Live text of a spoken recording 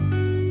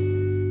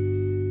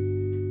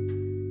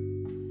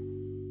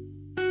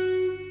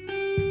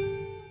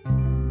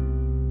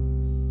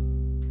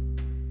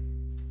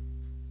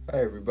Hi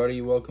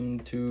everybody,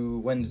 welcome to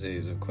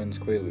Wednesdays of Quinn's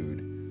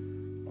Quaalude.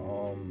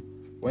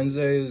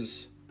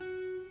 Wednesdays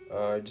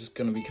are just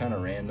gonna be kind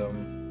of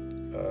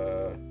random.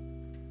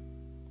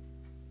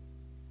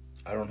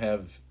 I don't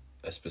have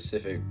a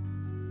specific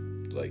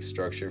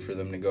structure for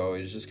them to go.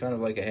 It's just kind of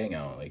like a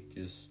hangout,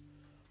 just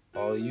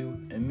all you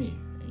and me.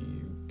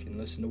 And you can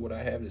listen to what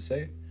I have to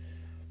say.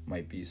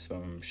 Might be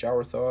some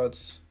shower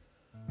thoughts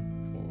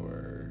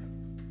or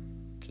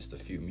just a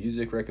few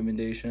music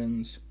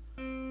recommendations.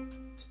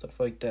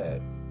 Stuff like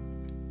that.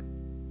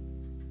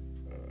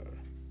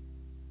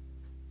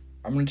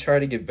 I'm gonna try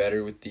to get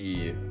better with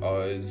the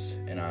uhs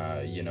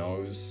and you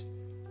knows.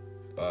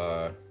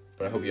 But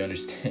I hope you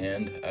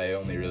understand. I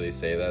only really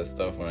say that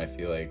stuff when I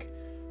feel like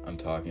I'm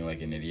talking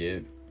like an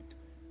idiot,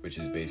 which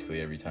is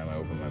basically every time I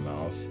open my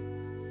mouth.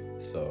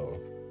 So,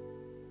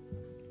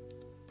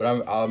 but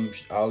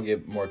I'll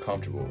get more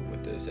comfortable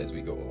with this as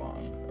we go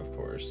along, of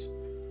course.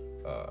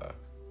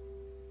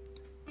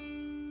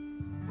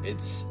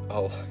 It's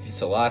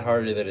a lot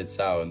harder than it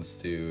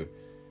sounds to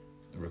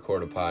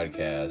record a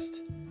podcast,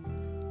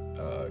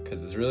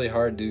 because it's really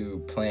hard to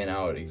plan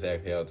out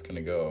exactly how it's going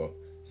to go.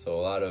 So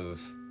a lot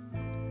of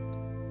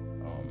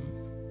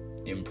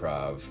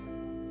improv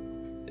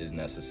is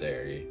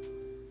necessary.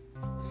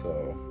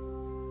 So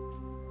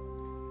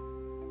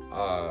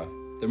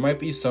there might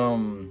be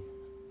some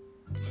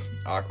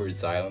awkward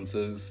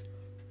silences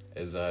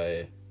because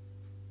I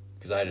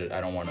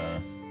don't want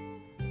to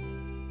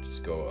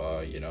just go,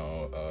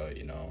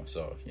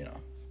 so,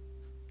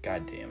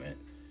 God damn it.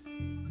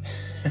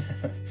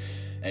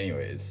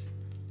 Anyways,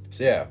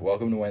 so yeah,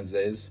 welcome to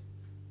Wednesdays,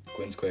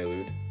 Quinn's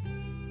Quaalude.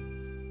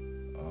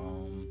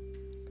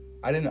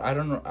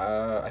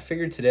 I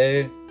figured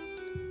today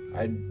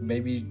I'd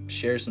maybe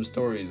share some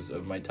stories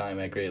of my time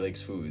at Great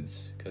Lakes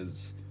Foods,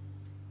 because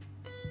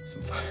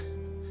some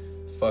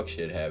fuck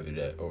shit happened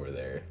over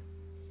there.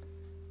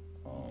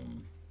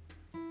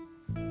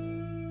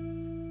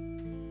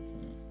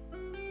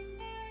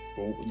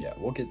 Well, yeah,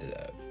 we'll get to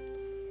that.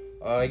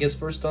 I guess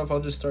first off,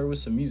 I'll just start with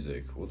some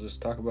music. We'll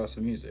just talk about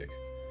some music.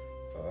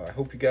 I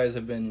hope you guys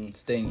have been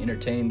staying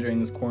entertained during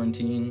this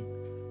quarantine.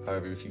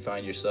 However, if you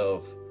find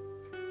yourself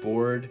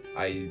bored,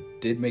 I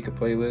did make a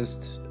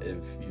playlist.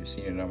 If you've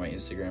seen it on my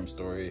Instagram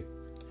story,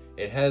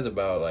 it has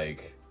about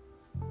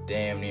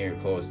damn near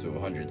close to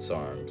 100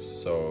 songs.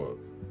 So,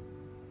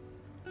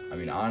 I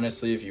mean,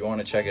 honestly, if you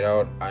want to check it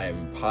out,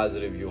 I'm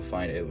positive you'll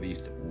find at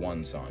least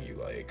one song you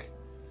like.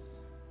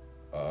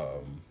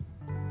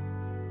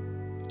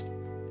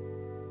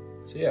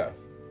 So yeah,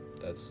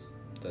 that's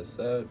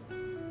that.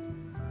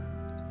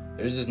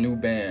 There's this new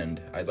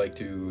band. I'd like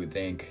to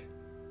thank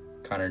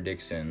Connor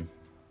Dixon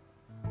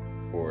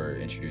for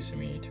introducing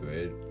me to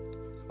it,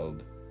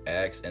 called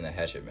Axe and the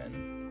Hatchet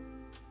Men.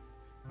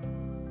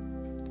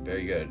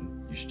 Very good.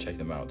 You should check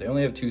them out. They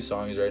only have 2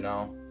 songs right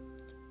now,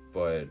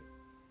 but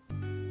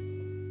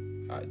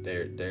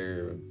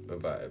they're a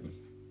vibe.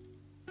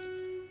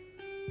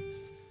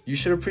 You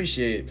should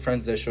appreciate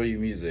friends that show you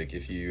music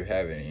if you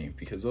have any,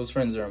 because those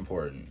friends are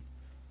important.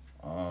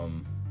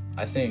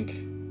 I think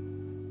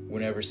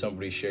whenever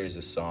somebody shares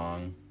a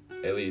song,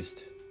 at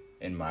least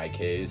in my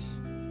case,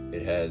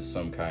 it has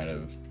some kind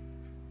of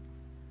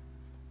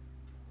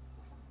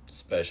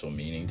special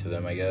meaning to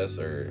them, I guess,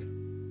 or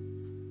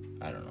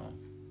I don't know.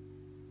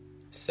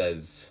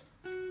 Says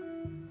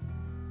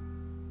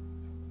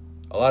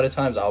a lot of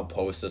times I'll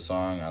post a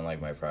song on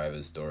my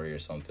private story or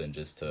something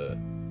just to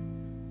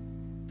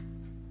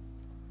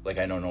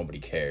I know nobody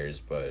cares,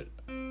 but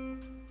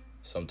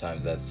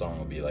sometimes that song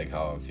will be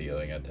how I'm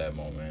feeling at that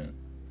moment.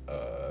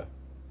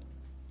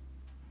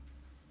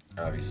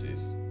 Obviously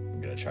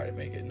I'm gonna try to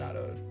make it not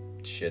a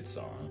shit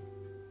song,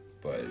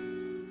 but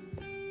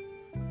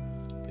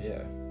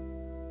yeah.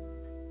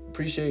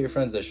 Appreciate your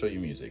friends that show you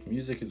music.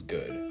 Music is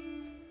good.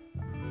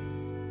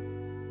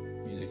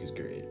 Music is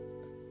great.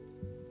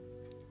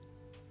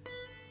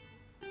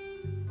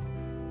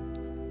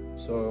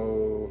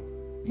 So,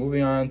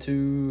 moving on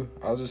to,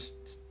 I'll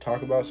just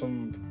talk about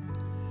some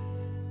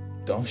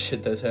dumb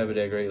shit that's happened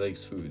at Great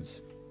Lakes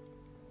Foods.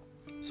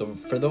 So,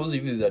 for those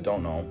of you that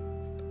don't know,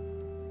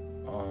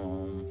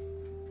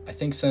 I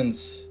think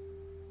since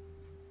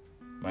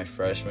my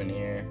freshman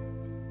year,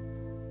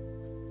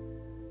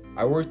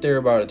 I worked there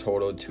about a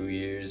total of 2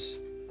 years.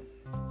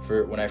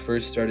 When I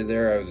first started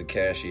there, I was a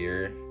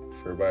cashier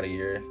for about a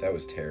year. That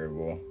was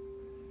terrible.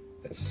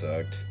 That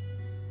sucked.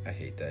 I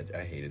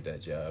hated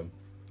that job.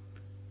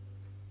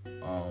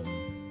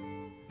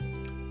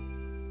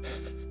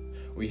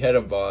 We had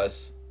a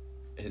boss.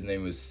 His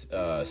name was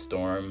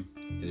Storm.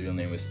 His real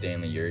name was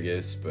Stanley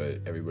Jurgis,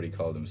 but everybody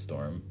called him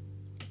Storm.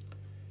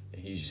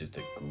 He's just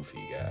a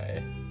goofy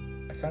guy.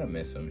 I kind of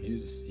miss him.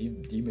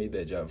 He made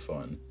that job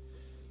fun.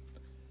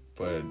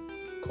 But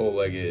Cole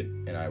Leggett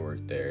and I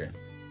worked there,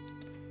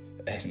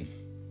 and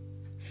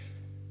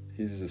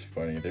he's just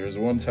funny. There was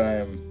one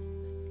time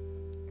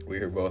we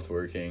were both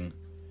working,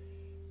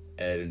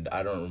 and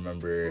I don't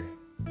remember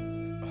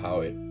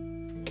how it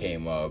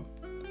came up,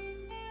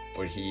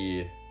 but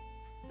he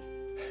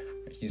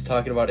he's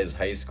talking about his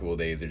high school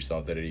days or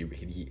something, and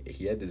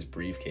he had this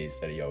briefcase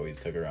that he always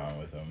took around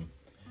with him.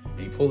 And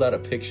he pulled out a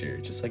picture,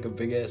 just like a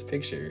big ass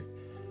picture,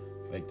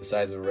 like the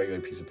size of a regular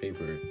piece of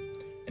paper,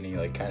 and he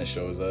like kind of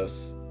shows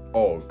us.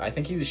 Oh, I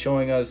think he was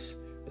showing us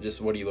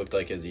just what he looked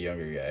like as a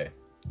younger guy. It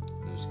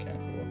was kind of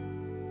cool.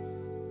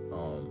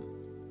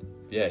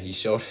 Yeah, he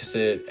showed us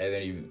it, and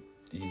then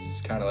he's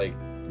just kind of like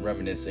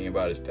reminiscing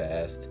about his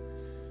past,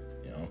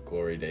 you know,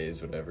 glory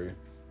days, whatever.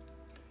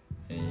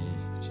 And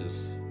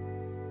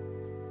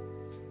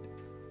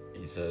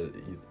he said,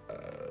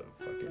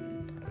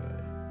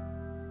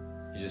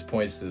 he just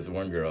points to this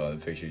one girl in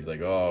the picture. He's like,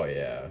 oh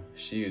yeah,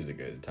 she was a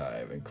good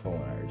time. And Cole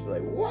and I are just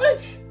like,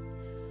 what?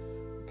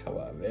 Come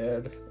on,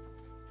 man.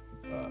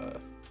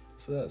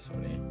 So that's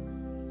funny.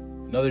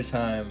 Another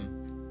time,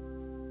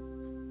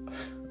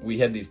 we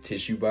had these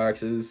tissue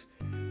boxes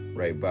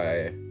right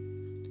by,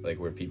 like,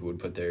 where people would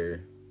put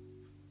their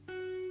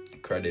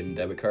credit and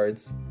debit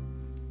cards.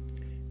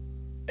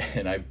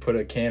 And I put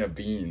a can of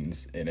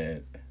beans in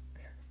it.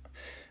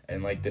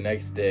 And, like, the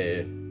next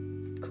day,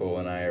 Cole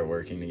and I are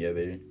working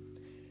together.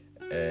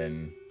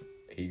 And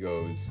he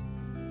goes,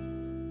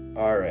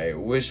 all right,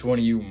 which one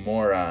of you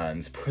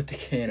morons put the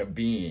can of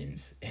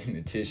beans in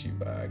the tissue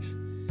box?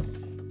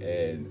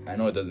 And I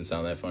know it doesn't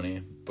sound that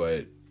funny,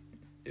 but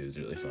it was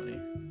really funny.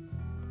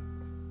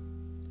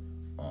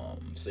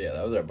 So yeah,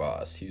 that was our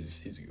boss.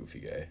 He's a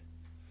goofy guy.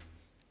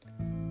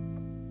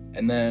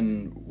 And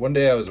then one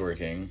day I was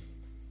working.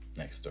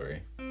 Next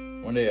story.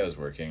 One day I was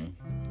working.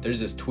 There's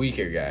this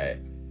tweaker guy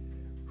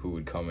who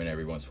would come in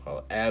every once in a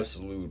while.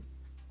 Absolute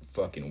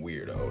fucking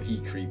weirdo. He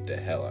creeped the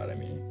hell out of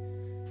me.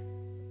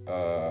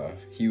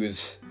 He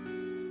was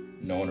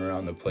known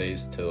around the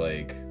place to,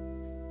 like,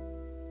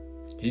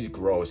 he's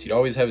gross. He'd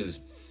always have his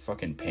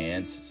fucking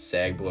pants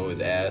sag below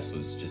his ass. It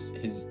was just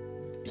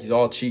he's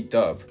all cheeked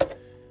up,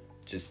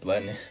 just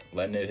letting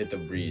it hit the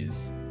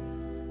breeze.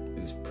 It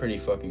was pretty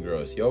fucking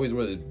gross. He always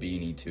wore this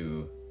beanie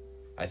too.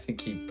 I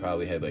think he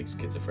probably had like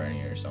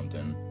schizophrenia or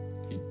something.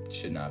 He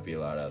should not be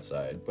allowed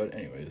outside. But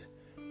anyways,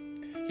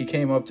 he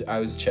came up to, I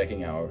was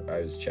checking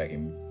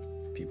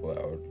people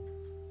out,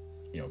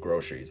 you know,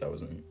 groceries. I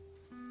wasn't,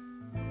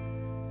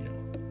 you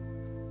know.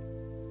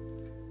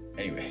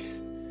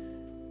 Anyways,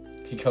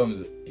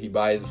 he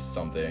buys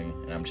something,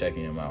 and I'm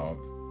checking him out,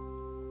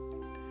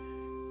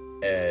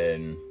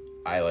 and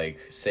I, like,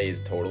 say his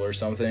total or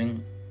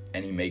something,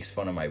 and he makes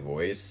fun of my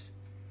voice,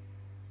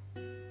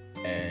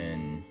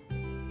 and,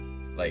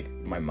 like,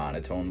 my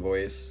monotone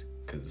voice,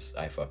 because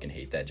I fucking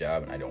hate that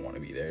job, and I don't want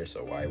to be there,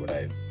 so why would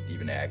I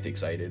even act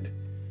excited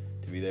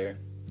to be there?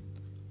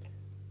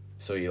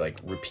 So he, like,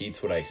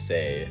 repeats what I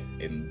say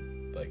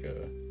in, like,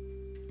 a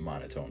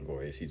monotone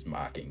voice. He's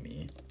mocking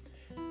me,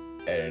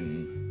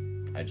 and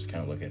I just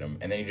kind of look at him,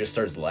 and then he just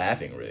starts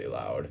laughing really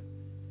loud,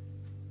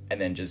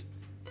 and then just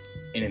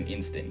in an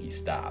instant he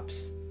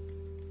stops,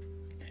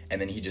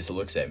 and then he just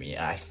looks at me,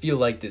 and I feel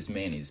like this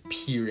man is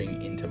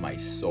peering into my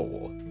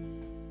soul,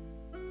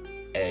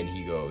 and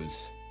he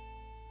goes,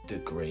 the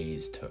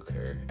Greys took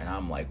her, and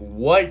I'm like,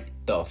 what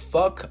the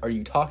fuck are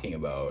you talking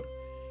about?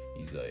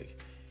 He's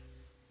like,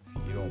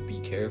 if you don't be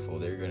careful,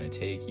 they're gonna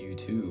take you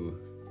too.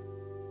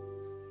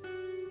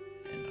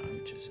 And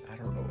I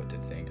don't know what to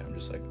think. I'm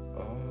just like,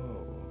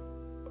 oh,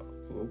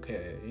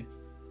 okay,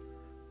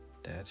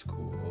 that's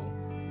cool.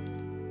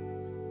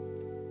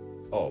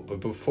 Oh, but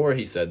before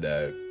he said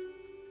that,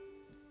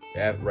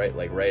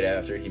 right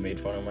after he made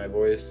fun of my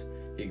voice,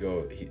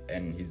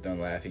 he's done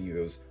laughing, he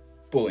goes,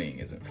 bullying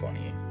isn't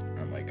funny. And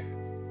I'm like,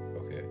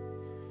 okay.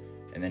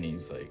 And then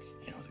he's like,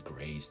 you know, the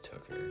Greys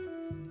took her.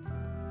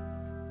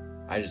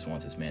 I just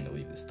want this man to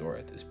leave the store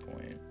at this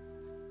point.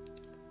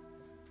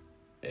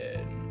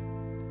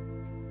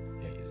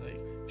 And yeah, he's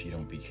like, if you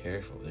don't be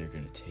careful, they're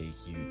gonna take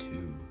you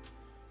too.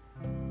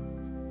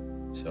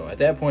 So at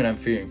that point, I'm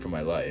fearing for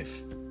my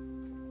life.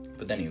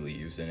 But then he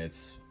leaves, and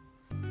it's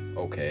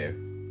okay.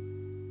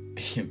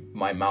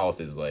 My mouth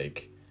is,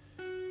 like,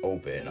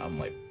 open. I'm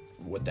like,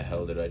 what the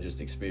hell did I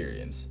just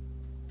experience?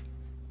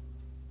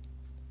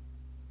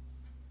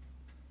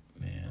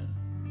 Man,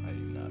 I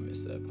do not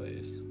miss that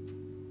place.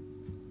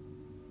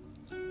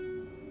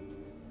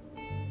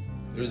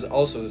 There was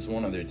also this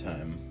one other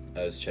time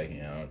I was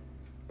checking out.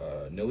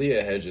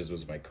 Nalia Hedges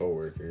was my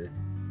coworker,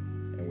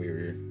 and we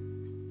were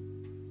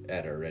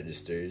at our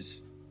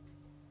registers.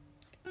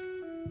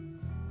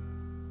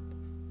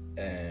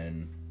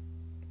 And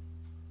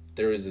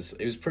there was this,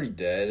 it was pretty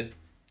dead,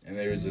 and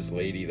there was this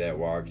lady that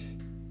walked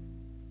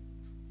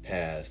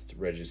past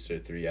Register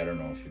 3. I don't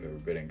know if you've ever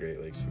been in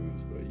Great Lakes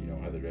Foods, but you know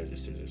how the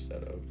registers are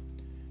set up.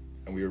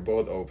 And we were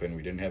both open,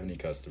 we didn't have any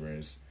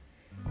customers.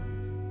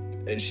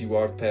 And she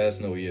walked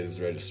past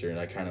Nalia's register, and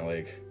I kind of,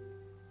 like,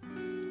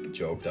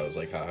 joked. I was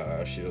like,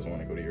 haha, she doesn't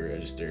want to go to your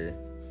register.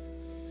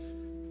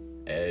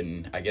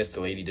 And I guess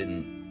the lady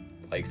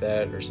didn't like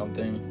that or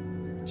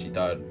something. She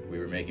thought we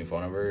were making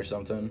fun of her or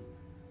something.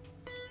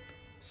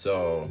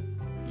 So,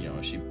 you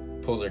know, she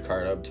pulls her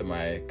cart up to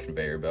my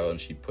conveyor belt, and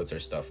she puts her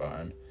stuff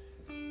on.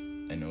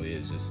 And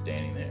Nalia's just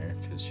standing there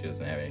because she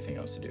doesn't have anything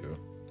else to do.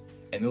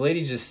 And the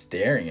lady's just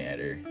staring at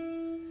her.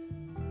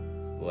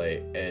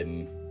 Like,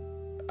 and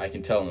I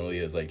can tell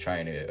Nalia's like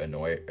trying to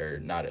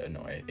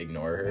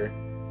ignore her.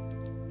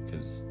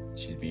 Because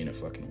she's being a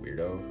fucking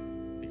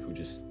weirdo. Like, who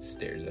just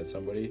stares at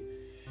somebody.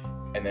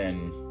 And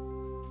then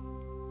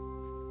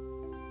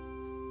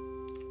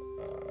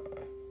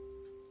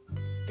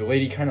the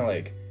lady kind of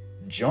like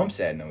jumps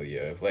at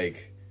Nalia.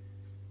 Like,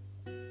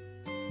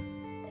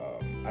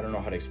 I don't know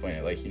how to explain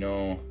it. Like, you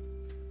know,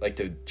 like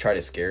to try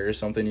to scare her or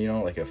something, you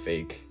know, like a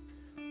fake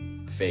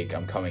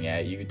I'm coming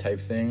at you type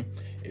thing.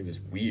 It was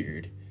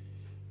weird.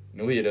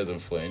 Nalia doesn't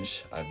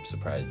flinch. I'm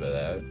surprised by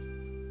that.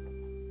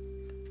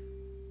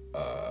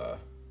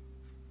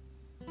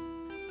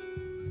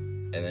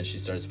 And then she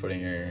starts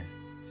putting her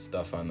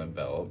stuff on the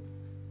belt.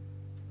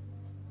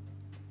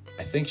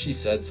 I think she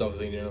said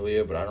something to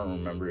Nalia, but I don't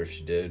remember if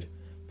she did.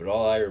 But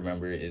all I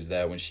remember is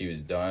that when she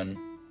was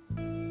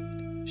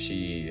done,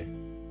 she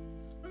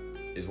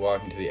is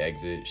walking to the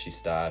exit. She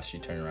stops, she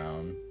turns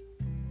around,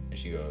 and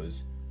she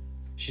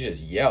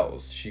just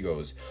yells. She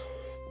goes,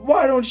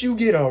 "Why don't you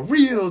get a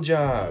real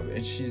job?"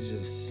 And she's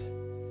just...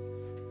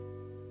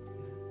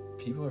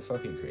 People are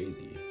fucking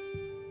crazy.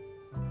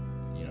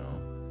 You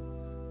know?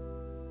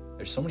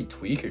 There's so many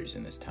tweakers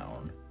in this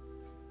town.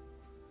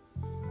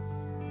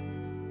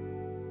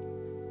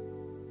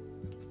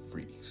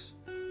 Freaks.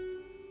 I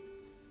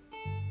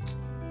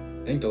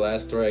think the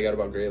last story I got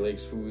about Great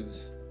Lakes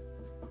Foods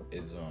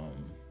is,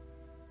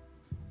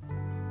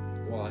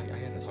 well, I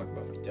gotta talk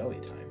about my deli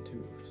time,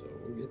 too, so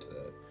we'll get to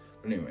that.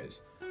 But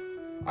anyways,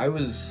 I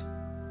was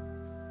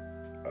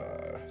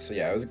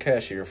a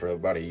cashier for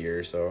about a year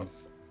or so,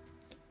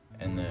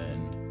 and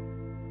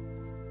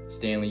then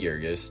Stanley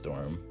Yergis,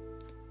 Storm,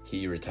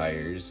 he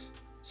retires,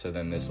 so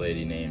then this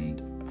lady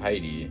named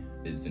Heidi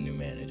is the new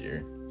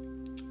manager.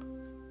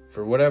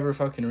 For whatever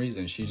fucking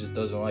reason, she just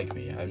doesn't like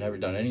me. I've never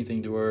done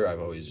anything to her. I've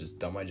always just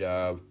done my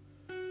job.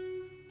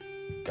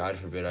 God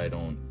forbid I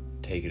don't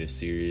take it as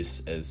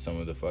serious as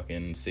some of the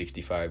fucking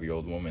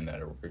 65-year-old women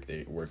that are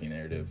working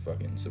there to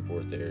fucking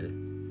support their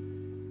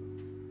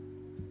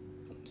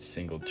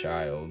single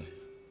child.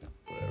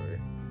 Whatever.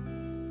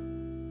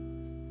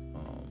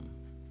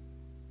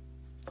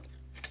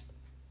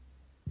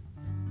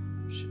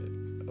 Shit.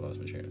 I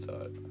lost my train of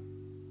thought.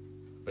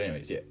 But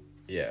anyways,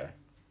 yeah.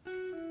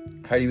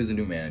 Heidi was a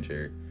new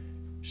manager.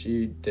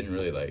 She didn't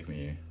really like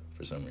me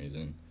for some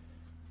reason.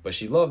 But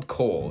she loved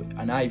Cole.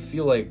 And I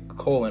feel like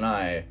Cole and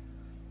I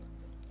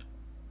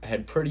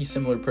had pretty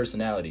similar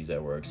personalities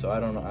at work. So I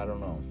don't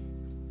know.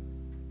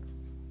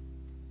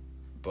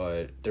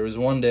 But there was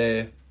one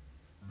day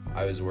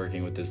I was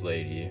working with this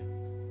lady.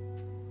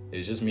 It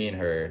was just me and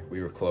her.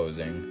 We were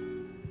closing.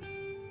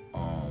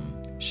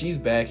 She's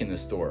back in the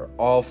store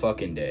all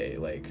fucking day.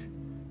 Like,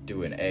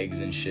 doing eggs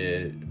and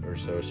shit. Or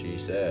so she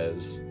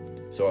says.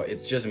 So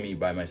it's just me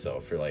by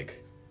myself for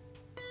like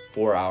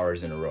 4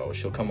 hours in a row.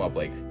 She'll come up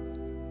like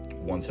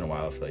once in a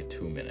while for like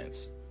 2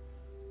 minutes.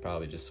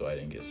 Probably just so I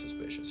didn't get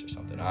suspicious or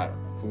something. I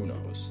don't know. Who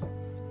knows?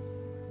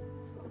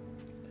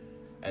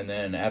 And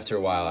then after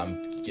a while,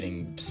 I'm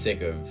getting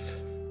sick of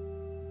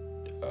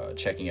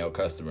checking out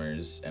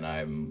customers. And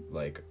I'm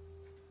like,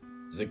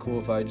 is it cool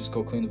if I just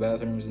go clean the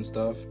bathrooms and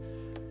stuff?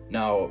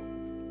 Now,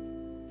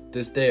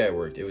 this day I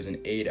worked, it was an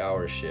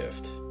 8-hour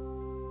shift.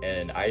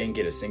 And I didn't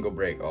get a single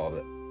break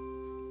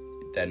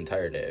that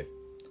entire day.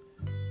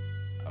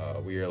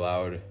 We were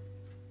allowed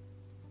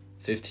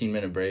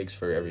 15-minute breaks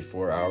for every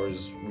 4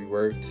 hours we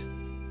worked,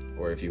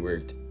 or if you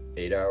worked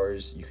 8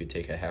 hours, you could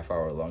take a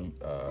half-hour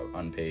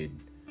unpaid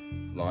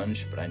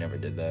lunch, but I never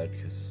did that,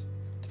 because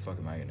what the fuck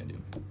am I gonna do?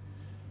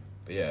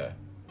 But yeah,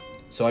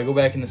 so I go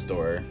back in the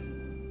store,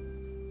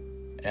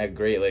 and at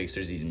Great Lakes,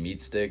 there's these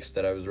meat sticks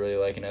that I was really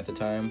liking at the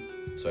time,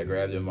 so I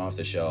grabbed them off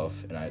the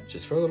shelf, and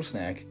just for a little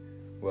snack,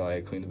 while I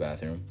cleaned the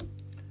bathroom.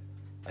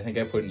 I think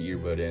I put an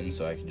earbud in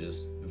so I could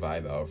just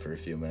vibe out for a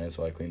few minutes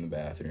while I clean the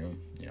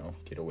bathroom, you know,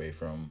 get away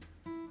from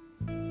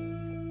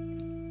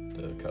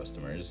the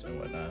customers and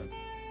whatnot.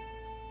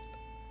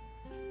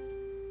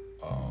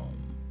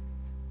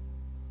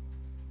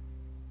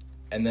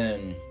 And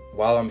then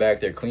while I'm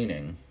back there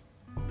cleaning,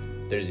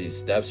 there's these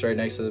steps right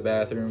next to the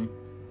bathroom,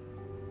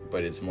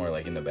 but it's more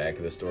like in the back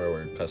of the store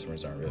where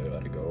customers aren't really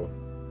allowed to go.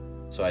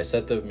 So I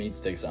set the meat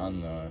sticks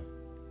on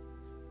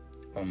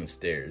the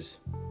stairs.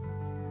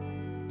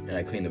 And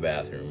I clean the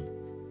bathroom.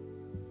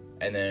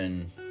 And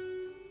then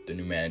the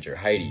new manager,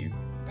 Heidi,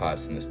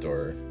 pops in the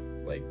store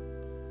like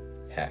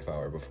half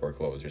hour before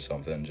close or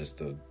something just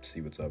to see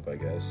what's up, I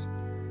guess.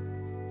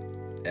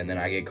 And then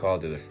I get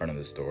called to the front of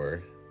the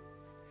store.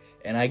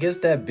 And I guess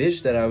that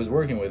bitch that I was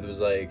working with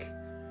was like,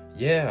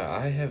 yeah,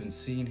 I haven't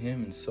seen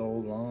him in so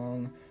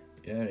long.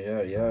 Yada,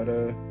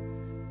 yada,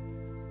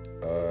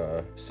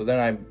 yada. So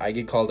then I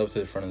get called up to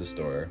the front of the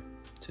store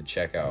to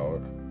check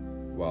out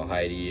while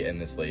Heidi and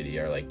this lady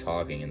are like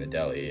talking in the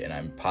deli, and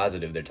I'm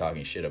positive they're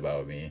talking shit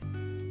about me.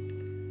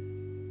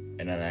 And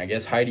then I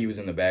guess Heidi was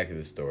in the back of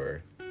the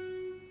store,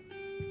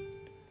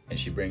 and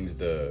she brings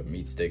the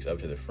meat sticks up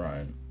to the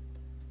front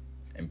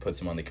and puts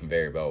them on the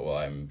conveyor belt while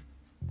I'm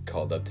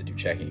called up to do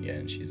checking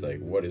again. She's like,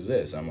 what is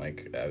this? I'm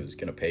like, I was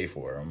gonna pay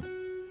for them.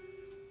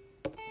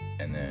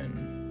 And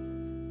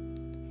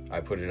then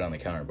I put it on the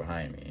counter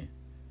behind me.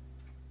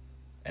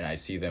 And I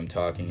see them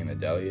talking in the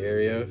deli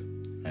area.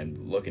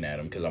 I'm looking at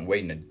them because I'm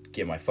waiting to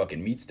get my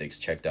fucking meat sticks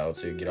checked out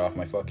so you get off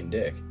my fucking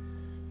dick.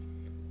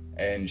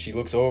 And she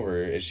looks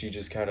over and she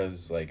just kind of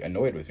is like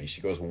annoyed with me.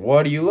 She goes,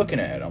 what are you looking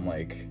at? I'm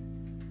like,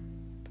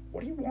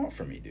 what do you want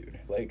from me, dude?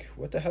 Like,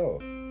 what the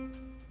hell?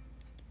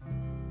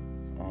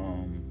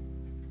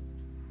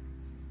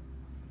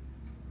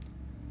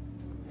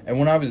 And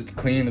when I was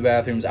cleaning the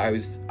bathrooms,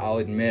 I'll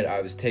admit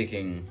I was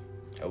taking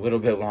a little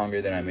bit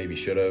longer than I maybe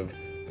should have.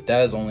 But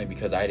that was only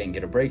because I didn't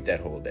get a break that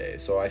whole day.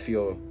 So I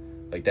feel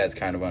like that's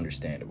kind of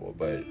understandable.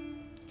 But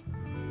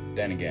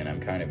then again,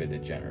 I'm kind of a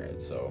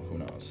degenerate, so who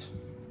knows?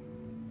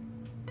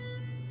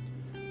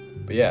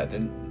 But yeah,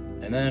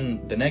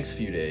 then the next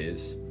few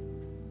days,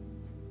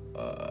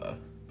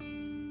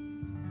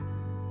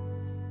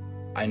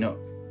 I know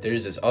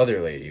there's this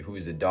other lady who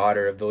is the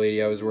daughter of the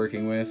lady I was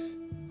working with,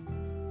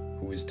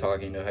 who was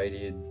talking to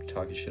Heidi and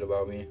talking shit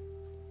about me.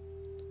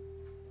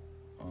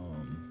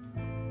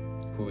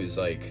 Who is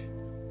like,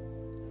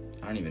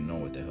 I don't even know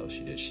what the hell she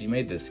did. She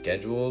made the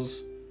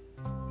schedules.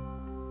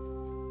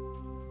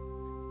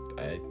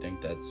 I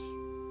think that's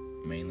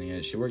mainly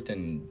it. She worked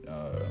in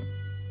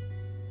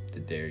the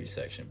dairy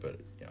section, but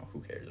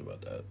who cares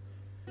about that?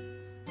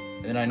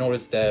 And then I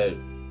noticed that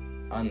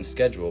on the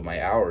schedule,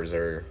 my hours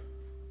are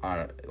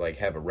on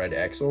have a red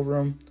X over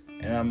them,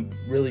 and I'm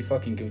really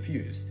fucking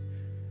confused.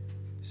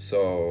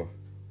 So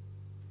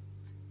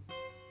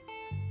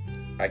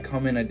I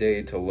come in a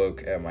day to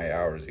look at my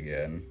hours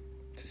again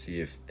to see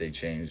if they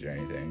changed or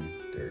anything,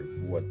 or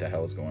what the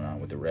hell's going on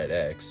with the red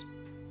X.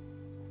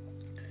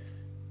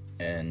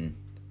 And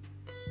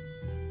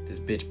this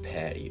bitch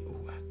Patty,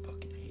 I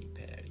fucking hate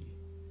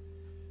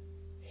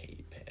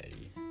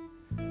Patty.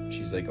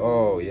 She's like,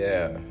 oh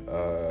yeah,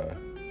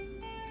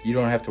 you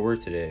don't have to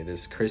work today.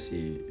 This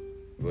Chrissy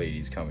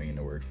lady's coming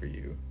into work for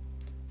you.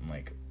 I'm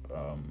like,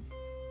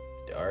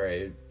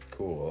 alright,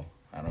 cool.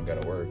 I don't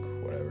gotta work,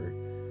 whatever.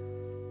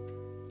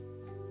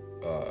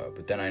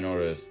 But then I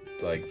noticed,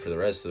 for the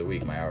rest of the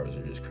week, my hours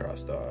are just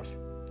crossed off.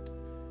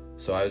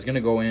 So I was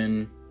gonna go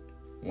in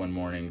one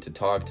morning to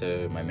talk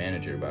to my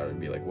manager about it and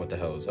be like, what the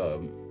hell is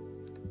up?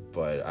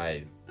 But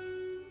I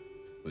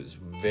was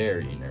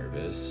very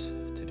nervous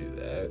to do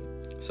that.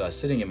 So I was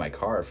sitting in my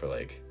car for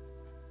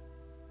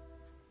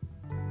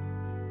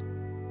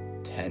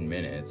 10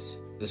 minutes.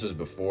 This was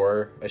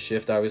before a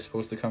shift I was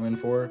supposed to come in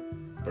for,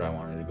 but I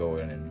wanted to go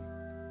in and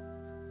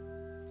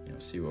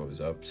see what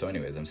was up. So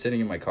anyways, I'm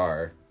sitting in my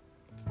car,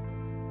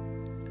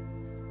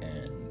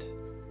 and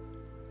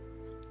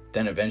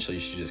then eventually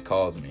she just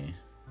calls me.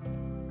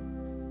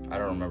 I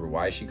don't remember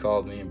why she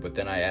called me, but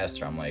then I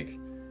asked her, I'm like,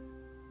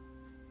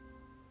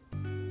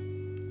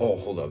 oh,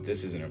 hold up,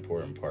 this is an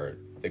important part.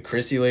 The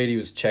Chrissy lady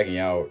was checking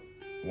out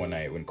one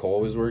night when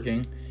Cole was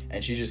working,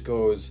 and she just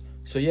goes,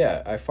 so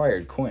yeah, I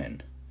fired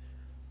Quinn.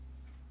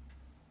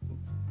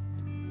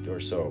 Or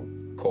so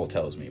Cole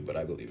tells me, but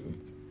I believe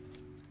him.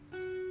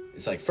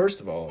 It's like, first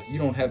of all, you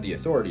don't have the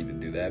authority to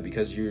do that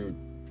because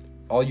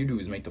all you do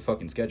is make the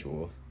fucking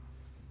schedule.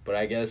 But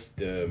I guess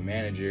the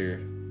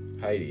manager,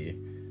 Heidi,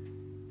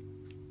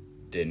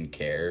 didn't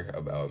care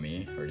about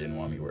me or didn't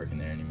want me working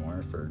there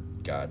anymore for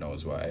God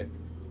knows why.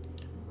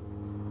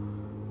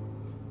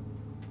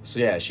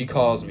 So yeah, she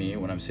calls me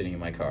when I'm sitting in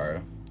my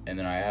car, and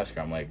then I ask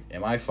her, I'm like,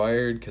 am I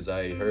fired? Because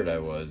I heard I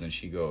was. And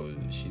she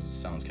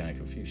sounds kind of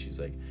confused. She's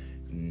like,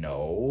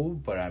 no,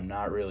 but I'm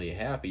not really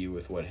happy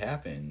with what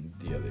happened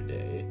the other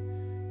day.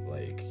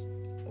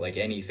 Like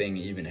anything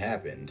even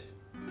happened.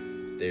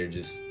 They're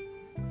just,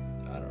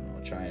 I don't know,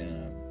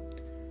 trying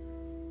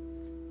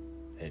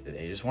to,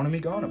 they just wanted me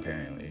gone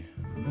apparently.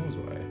 Who knows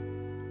why?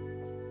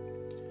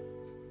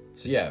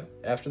 So yeah,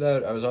 after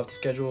that, I was off the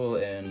schedule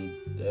and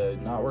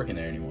not working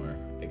there anymore,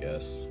 I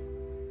guess.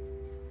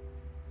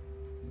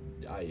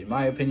 In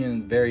my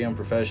opinion, very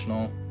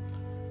unprofessional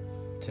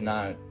to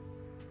not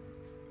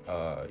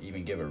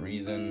even give a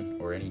reason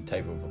or any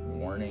type of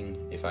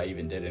warning if I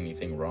even did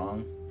anything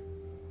wrong.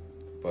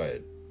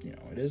 But,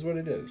 it is what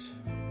it is.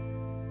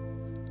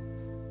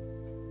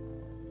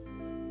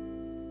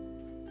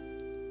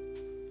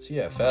 So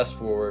yeah, fast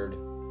forward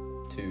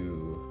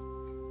to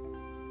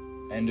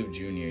end of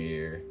junior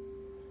year.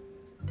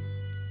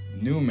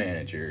 New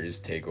managers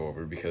take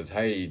over because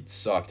Heidi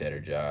sucked at her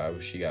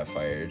job. She got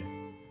fired.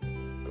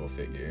 Go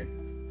figure.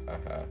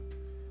 Haha.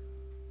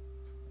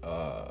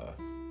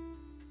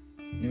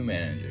 New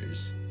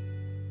managers.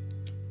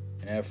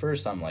 And at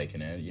first I'm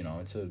liking it.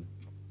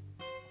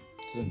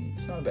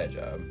 It's not a bad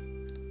job.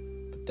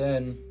 But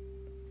then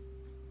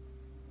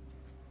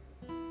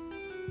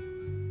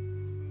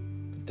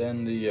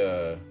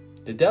the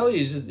deli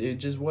it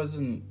just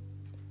wasn't,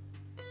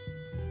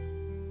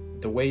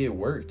 the way it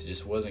worked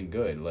just wasn't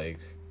good.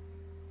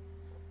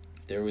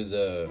 There was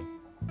a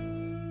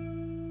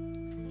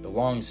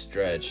long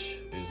stretch,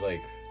 it was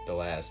the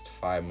last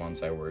 5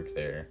 months I worked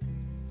there,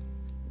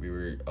 we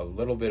were a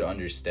little bit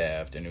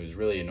understaffed, and it was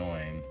really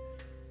annoying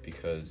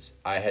because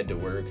I had to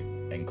work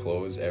and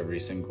close every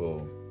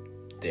single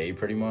day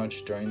pretty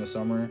much during the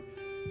summer,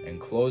 and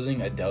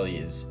closing a deli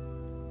is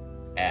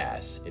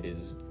ass. It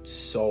is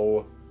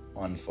so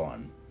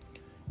unfun.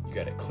 You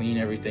gotta clean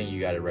everything, you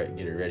gotta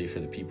get it ready for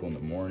the people in the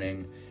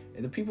morning,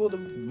 and the people of the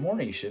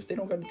morning shift, they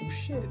don't gotta do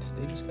shit.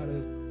 They just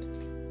gotta,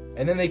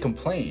 and then they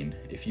complain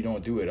if you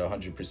don't do it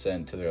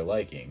 100% to their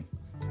liking.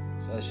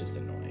 So that's just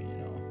annoying, you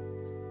know.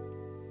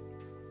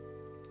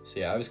 So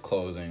yeah, I was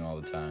closing all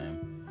the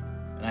time,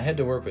 and I had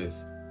to work with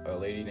a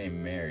lady named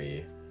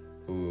Mary,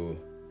 who,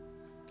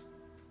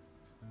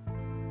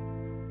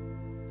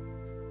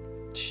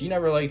 she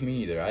never liked me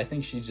either. I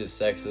think she's just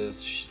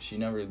sexist. She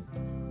never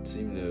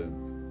seemed to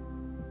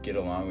get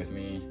along with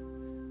me.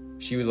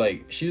 She was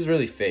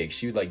really fake.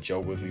 She would like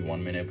joke with me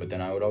one minute, but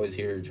then I would always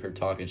hear her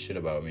talking shit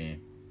about me.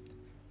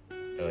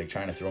 Or like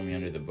trying to throw me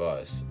under the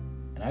bus.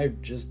 And I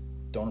just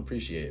don't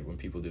appreciate it when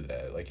people do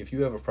that. Like, if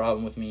you have a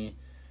problem with me,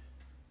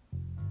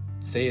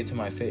 say it to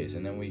my face,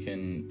 and then we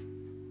can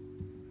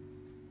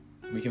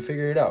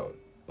figure it out.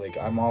 Like,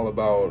 I'm all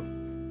about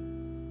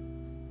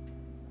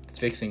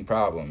fixing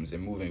problems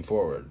and moving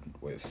forward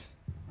with,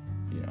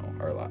 you know,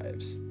 our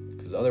lives.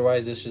 Because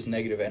otherwise it's just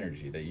negative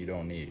energy that you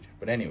don't need.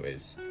 But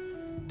anyways,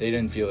 they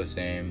didn't feel the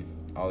same.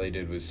 All they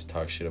did was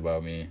talk shit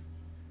about me.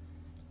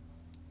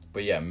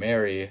 But yeah,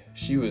 Mary,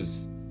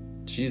 she's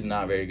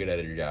not very good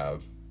at her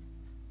job.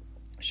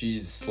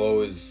 She's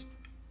slow as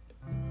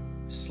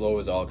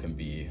all can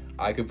be.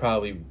 I could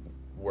probably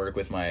work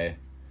with my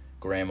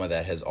grandma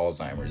that has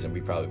Alzheimer's, and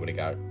we probably would have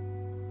got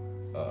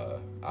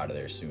out of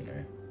there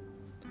sooner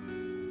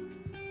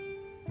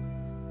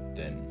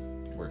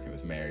than working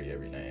with Mary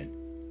every night.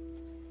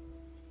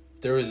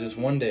 There was this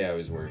one day I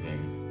was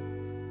working.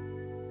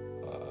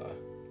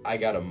 I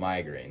got a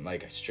migraine,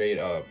 like straight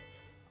up.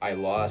 I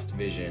lost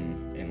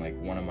vision in like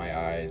one of my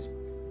eyes.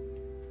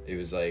 It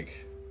was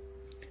like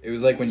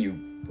when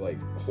you like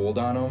hold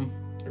on them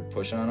or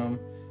push on them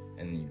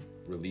and you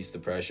release the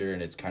pressure,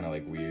 and it's kind of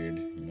like weird,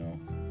 you know.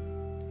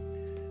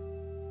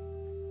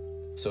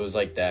 So it was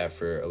like that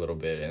for a little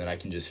bit, and then I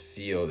can just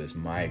feel this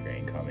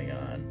migraine coming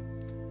on.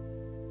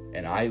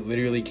 And I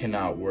literally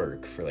cannot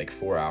work for like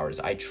 4 hours.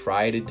 I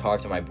try to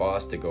talk to my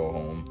boss to go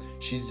home.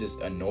 She's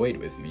just annoyed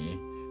with me,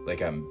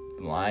 like I'm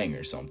lying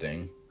or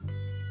something.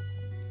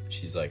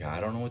 She's like, I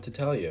don't know what to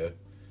tell you.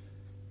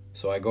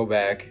 So I go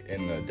back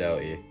in the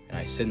deli, and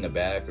I sit in the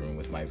back room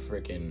with my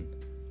freaking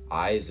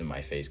eyes in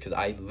my face, because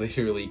I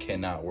literally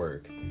cannot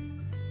work.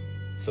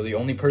 So the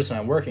only person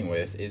I'm working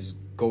with is,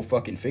 go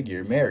fucking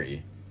figure,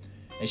 Mary.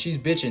 And she's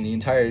bitching the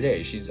entire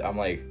day.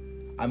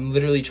 I'm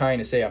literally trying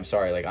to say I'm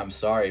sorry. Like, I'm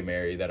sorry,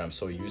 Mary, that I'm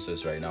so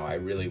useless right now. I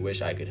really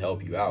wish I could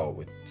help you out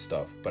with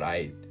stuff. But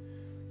I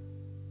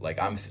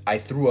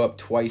threw up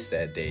twice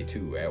that day,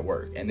 too, at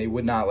work. And they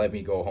would not let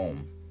me go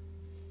home.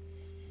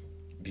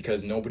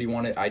 Because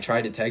I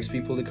tried to text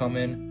people to come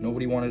in.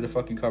 Nobody wanted to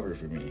fucking cover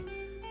for me.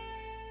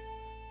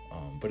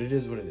 But it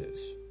is what it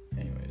is.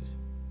 Anyways.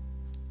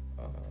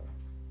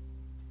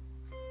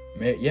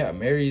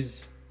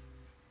 Mary's...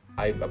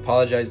 I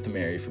apologize to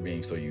Mary for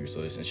being so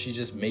useless, and she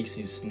just makes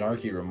these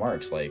snarky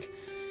remarks like,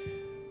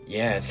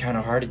 yeah, it's kind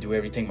of hard to do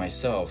everything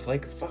myself.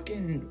 Like,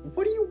 fucking,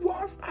 what do you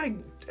want? I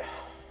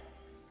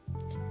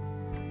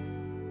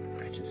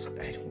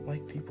don't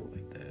like people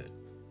like that.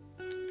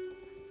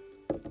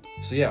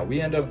 So yeah,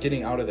 we end up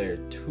getting out of there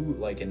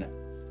an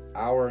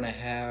hour and a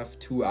half,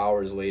 2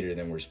 hours later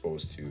than we're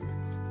supposed to.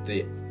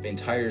 The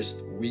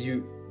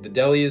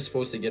deli is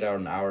supposed to get out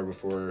an hour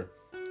before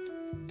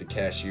the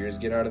cashiers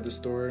get out of the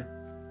store.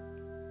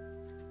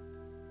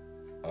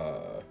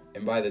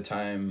 And by the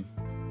time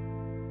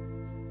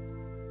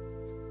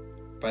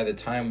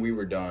we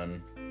were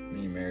done,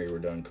 me and Mary were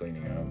done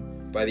cleaning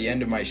up, by the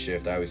end of my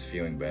shift, I was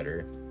feeling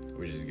better,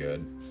 which is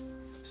good.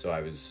 So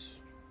I was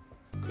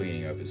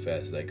cleaning up as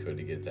fast as I could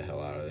to get the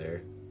hell out of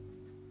there.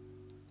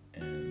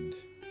 And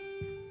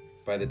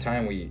by the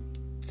time we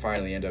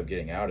finally end up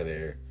getting out of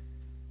there,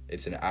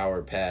 it's an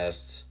hour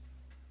past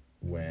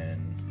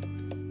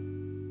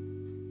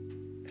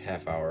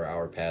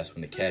hour past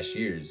when the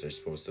cashiers are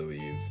supposed to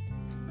leave.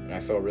 And I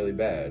felt really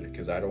bad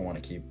because I don't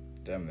want to keep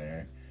them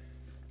there.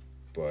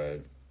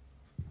 But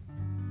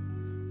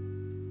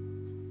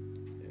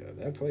yeah,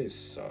 that place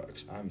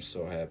sucks. I'm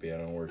so happy I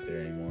don't work there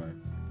anymore.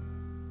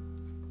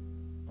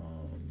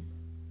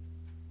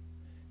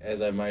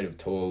 As I might have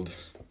told,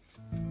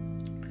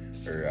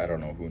 or I don't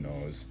know, who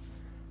knows,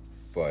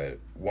 but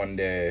one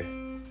day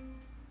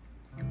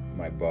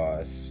my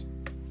boss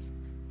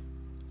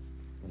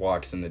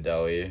walks in the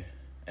deli,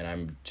 and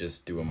I'm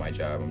just doing my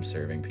job. I'm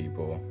serving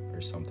people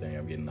or something.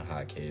 I'm getting the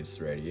hot case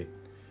ready.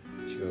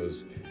 She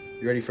goes,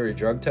 you ready for your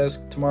drug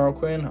test tomorrow,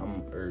 Quinn?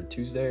 Or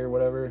Tuesday or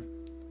whatever?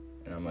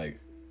 And I'm like,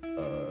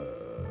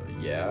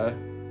 yeah,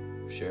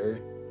 sure.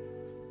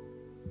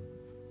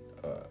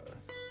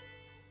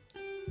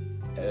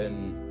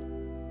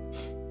 And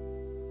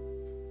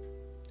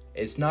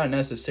it's not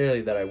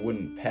necessarily that I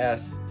wouldn't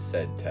pass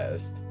said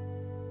test,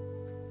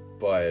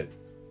 but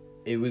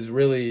it was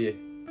really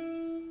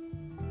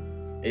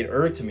it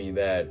irked me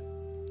that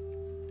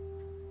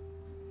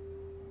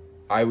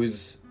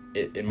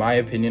in my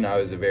opinion, I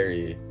was a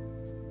very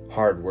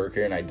hard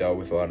worker, and I dealt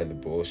with a lot of the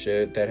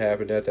bullshit that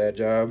happened at that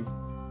job.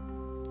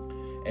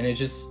 And it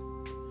just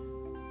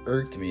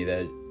irked me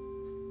that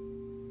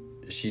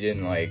she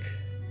didn't, like,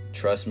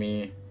 trust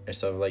me or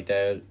stuff like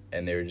that,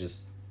 and they were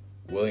just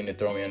willing to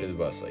throw me under the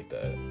bus like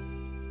that.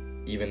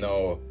 Even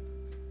though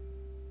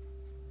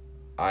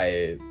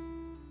I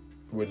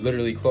would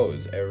literally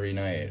close every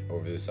night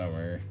over the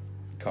summer,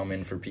 come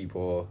in for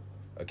people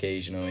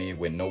occasionally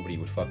when nobody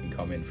would fucking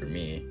come in for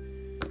me.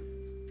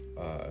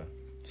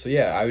 So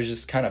yeah, I was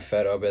just kind of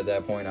fed up at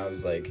that point. I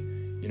was like,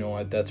 you know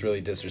what, that's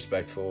really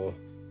disrespectful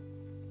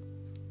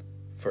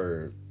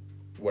for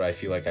what I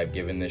feel like I've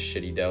given this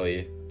shitty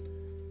deli.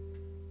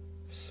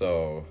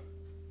 So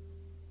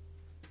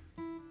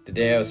the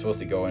day I was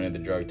supposed to go into the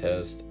drug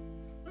test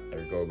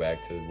or go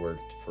back to work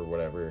for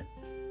whatever,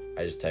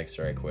 I just texted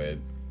her I quit,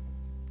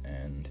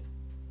 and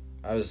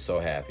I was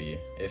so happy.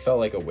 It felt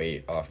like a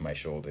weight off my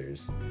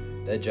shoulders.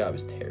 That job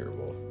is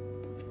terrible.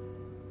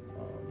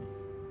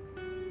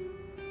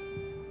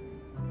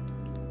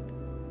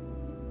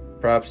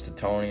 Props to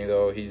Tony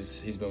though.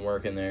 He's been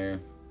working there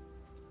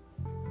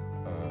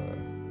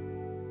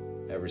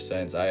ever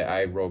since.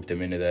 I roped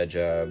him into that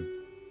job.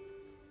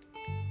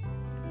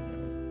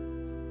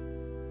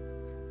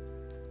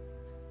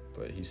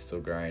 But he's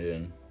still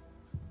grinding.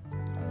 I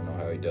don't know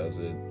how he does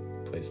it.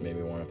 The place made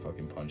me want to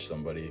fucking punch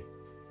somebody.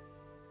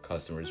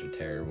 Customers were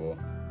terrible.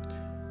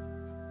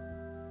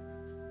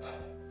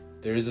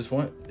 There's this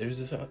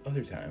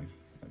other time.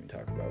 Let me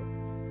talk about.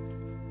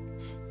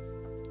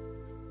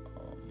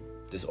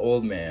 This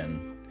old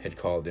man had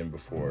called in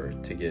before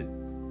to get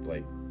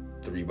like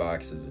 3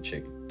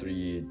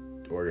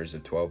 orders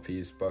of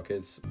 12-piece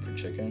buckets for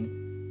chicken.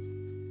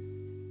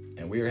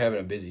 And we were having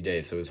a busy day,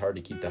 so it was hard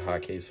to keep the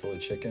hot case full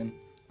of chicken.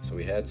 So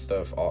we had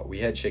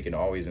chicken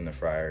always in the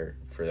fryer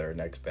for our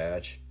next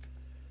batch.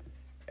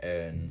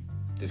 And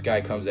this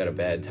guy comes at a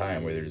bad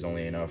time where there's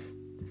only enough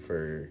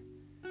for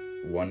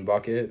 1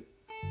 bucket.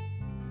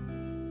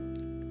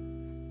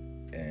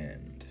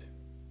 And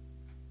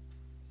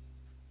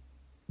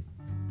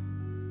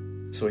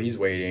so he's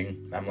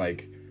waiting. I'm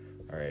like,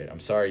 all right, I'm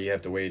sorry you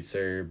have to wait,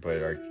 sir,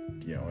 but our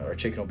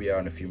chicken will be out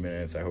in a few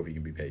minutes. I hope you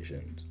can be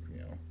patient,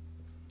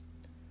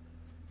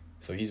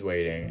 So he's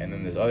waiting, and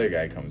then this other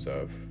guy comes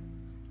up,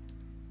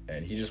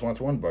 and he just wants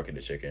 1 bucket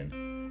of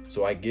chicken.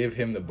 So I give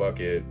him the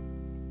bucket.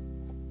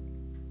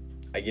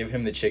 I give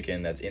him the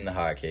chicken that's in the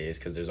hot case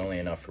because there's only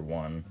enough for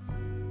 1.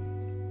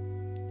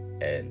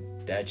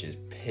 And that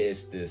just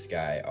pissed this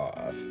guy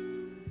off.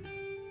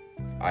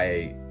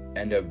 I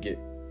end up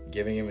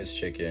giving him his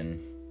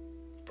chicken,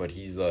 but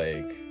he's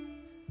like,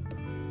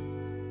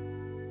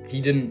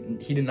 he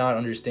did not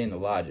understand the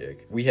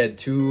logic. We had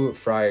 2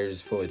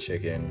 fryers full of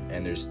chicken,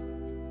 and there's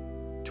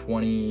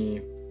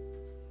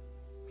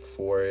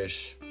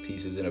 24-ish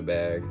pieces in a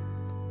bag.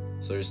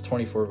 So there's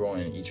 24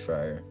 going in each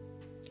fryer.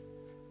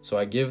 So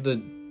I give the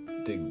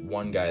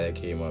one guy that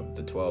came up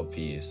the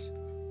 12-piece,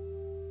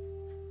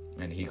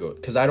 and he goes,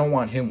 because I don't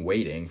want him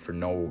waiting for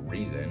no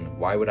reason.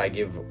 Why would I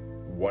give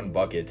 1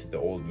 bucket to the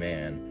old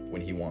man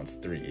when he wants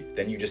 3?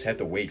 Then you just have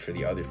to wait for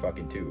the other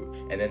fucking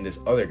 2. And then this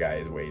other guy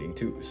is waiting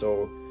too.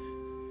 So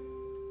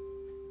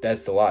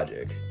that's the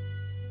logic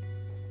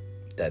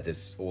that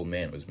this old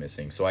man was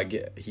missing. So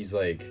he's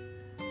like,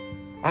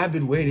 I've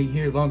been waiting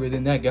here longer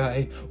than that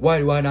guy. Why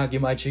do I not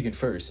get my chicken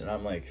first? And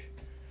I'm like,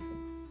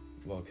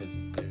 well, because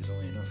there's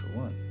only enough for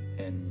 1.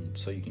 And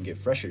so you can get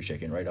fresher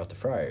chicken right out the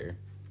fryer.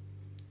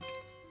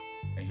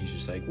 And he's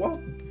just like, well,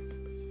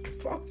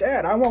 fuck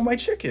that. I want my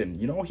chicken.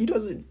 He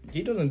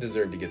doesn't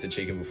deserve to get the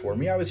chicken before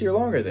me. I was here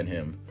longer than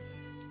him.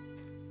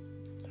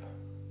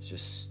 It's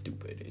just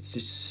stupid. It's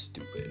just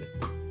stupid.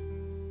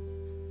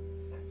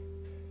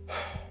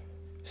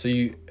 So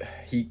you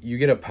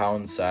get a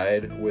pound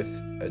side with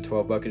a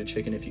 12 bucket of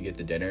chicken if you get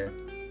the dinner.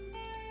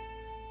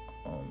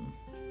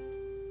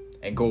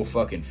 And go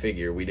fucking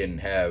figure, we didn't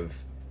have,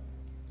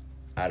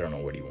 I don't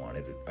know what he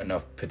wanted,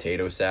 enough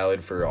potato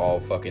salad for all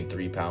fucking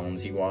 3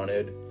 pounds he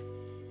wanted.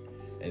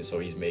 And so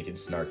he's making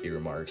snarky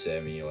remarks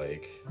at me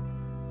like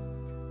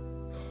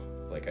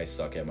I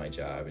suck at my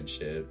job and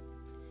shit.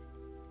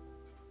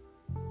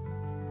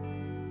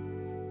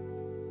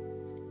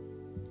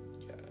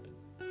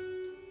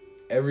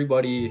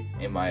 Everybody,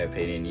 in my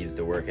opinion, needs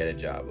to work at a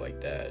job like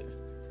that.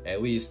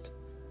 At least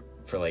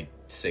for like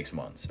 6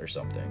 months or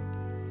something.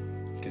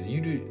 Because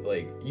you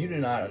do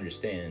not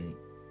understand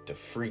the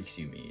freaks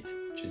you meet.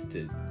 Just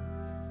the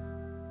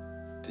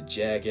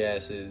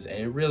jackasses. And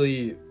it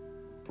really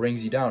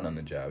brings you down on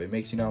the job. It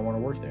makes you not want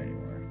to work there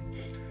anymore.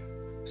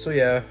 So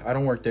yeah, I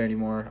don't work there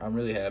anymore. I'm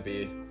really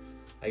happy.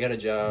 I got a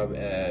job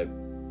at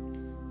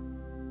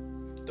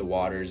the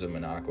Waters of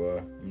Minocqua.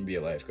 I'm going to be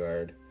a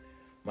lifeguard.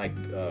 I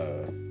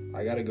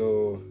gotta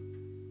go.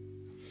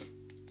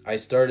 I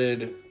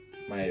started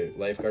my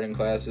lifeguarding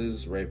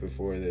classes right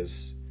before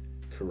this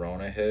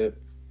corona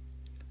hit.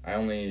 I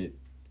only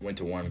went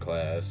to 1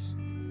 class.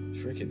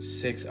 Freaking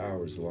 6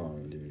 hours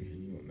long, dude.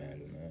 Can you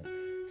imagine that?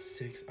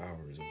 6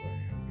 hours of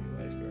learning how to be a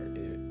lifeguard.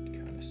 It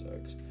kind of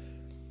sucks.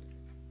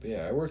 But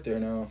yeah, I work there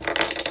now.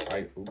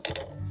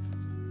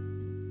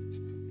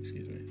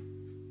 Excuse me.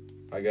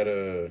 I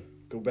gotta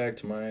go back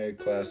to my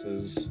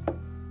classes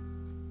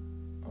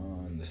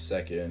on the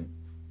 2nd.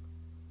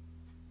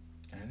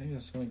 I think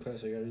that's the only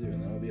class I gotta do,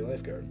 and then I'll be a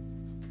lifeguard.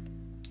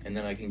 And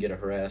then I can get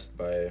harassed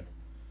by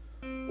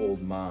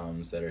old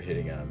moms that are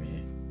hitting on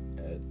me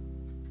at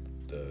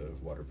the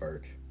water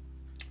park.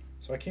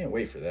 So I can't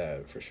wait for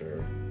that, for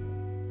sure.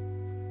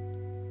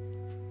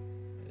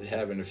 It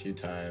happened a few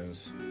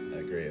times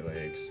at Great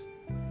Lakes.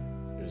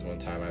 There's one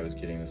time I was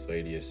getting this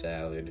lady a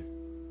salad,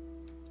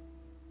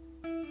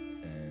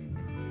 and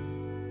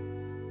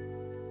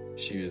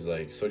she was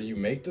like, "So do you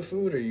make the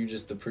food, or are you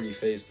just the pretty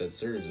face that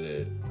serves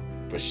it?"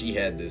 But she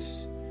had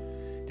this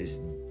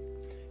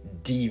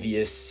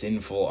devious,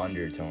 sinful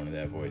undertone to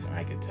that voice, and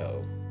I could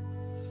tell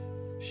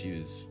she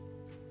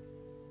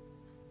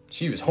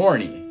was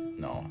horny.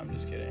 No, I'm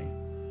just kidding.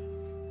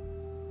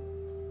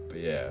 But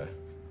yeah,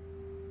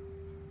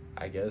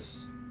 I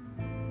guess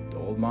the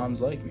old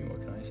moms like me.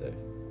 What can I say?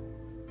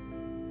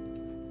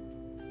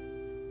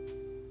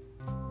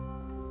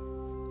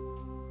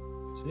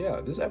 So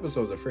yeah, this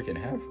episode's a freaking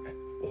half.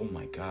 Oh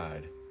my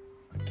god.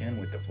 Again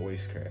with the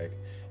voice crack.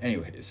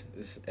 Anyways,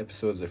 this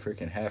episode's a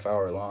freaking half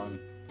hour long.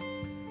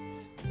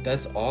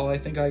 That's all I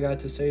think I got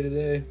to say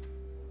today.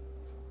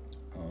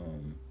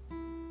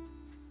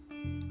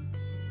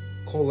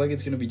 Cole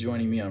Leggett's going to be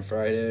joining me on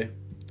Friday.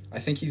 I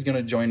think he's going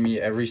to join me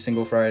every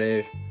single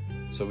Friday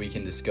so we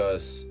can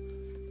discuss,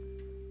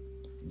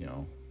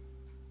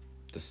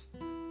 this.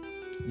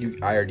 You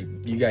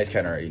guys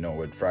kind of already know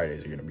what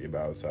Fridays are going to be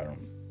about, so I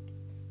don't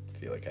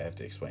feel like I have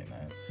to explain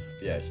that.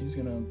 But yeah, he's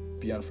going to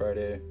be on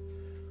Friday.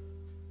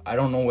 I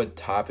don't know what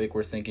topic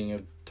we're thinking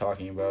of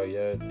talking about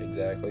yet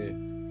exactly,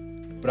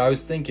 but I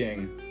was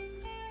thinking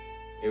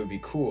it would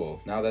be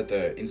cool, now that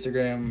the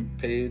Instagram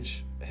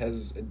page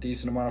has a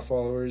decent amount of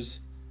followers,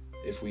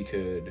 if we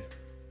could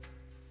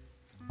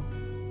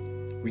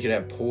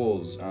have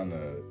polls on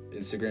the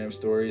Instagram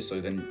story,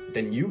 so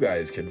then you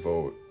guys could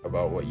vote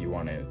about what you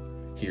want to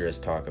hear us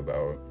talk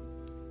about.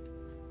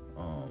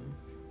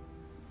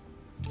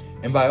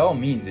 And by all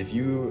means, if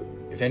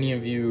any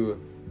of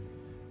you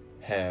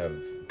have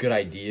good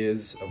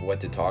ideas of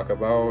what to talk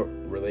about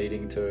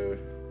relating to,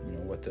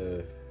 what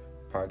the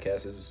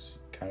podcast is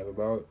kind of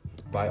about,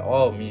 by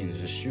all means,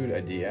 just shoot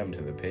a DM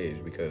to the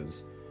page,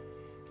 because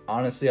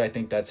honestly, I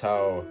think that's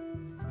how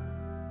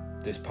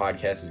this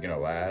podcast is going to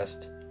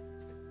last,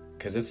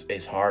 because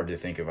it's hard to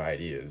think of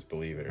ideas,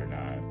 believe it or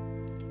not.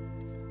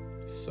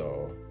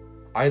 So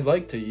I'd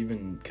like to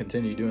even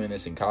continue doing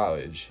this in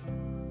college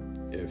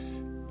if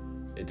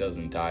it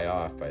doesn't die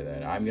off by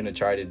then. I'm going to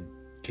try to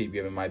keep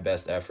giving my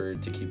best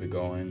effort to keep it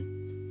going.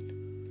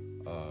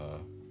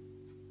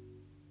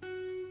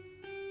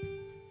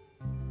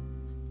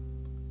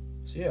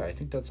 So yeah, I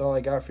think that's all I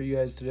got for you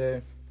guys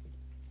today.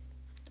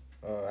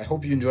 I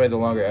hope you enjoyed the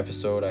longer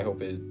episode. I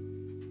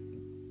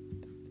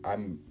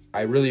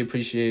really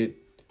appreciate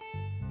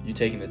you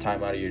taking the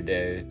time out of your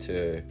day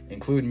to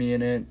include me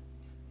in it.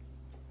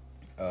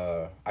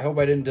 I hope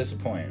I didn't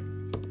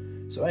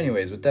disappoint. So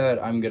anyways, with that,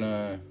 I'm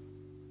gonna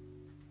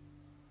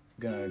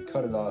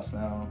cut it off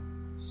now.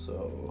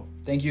 So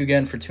thank you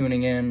again for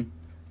tuning in.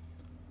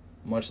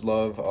 Much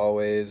love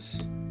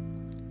always.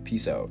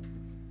 Peace out.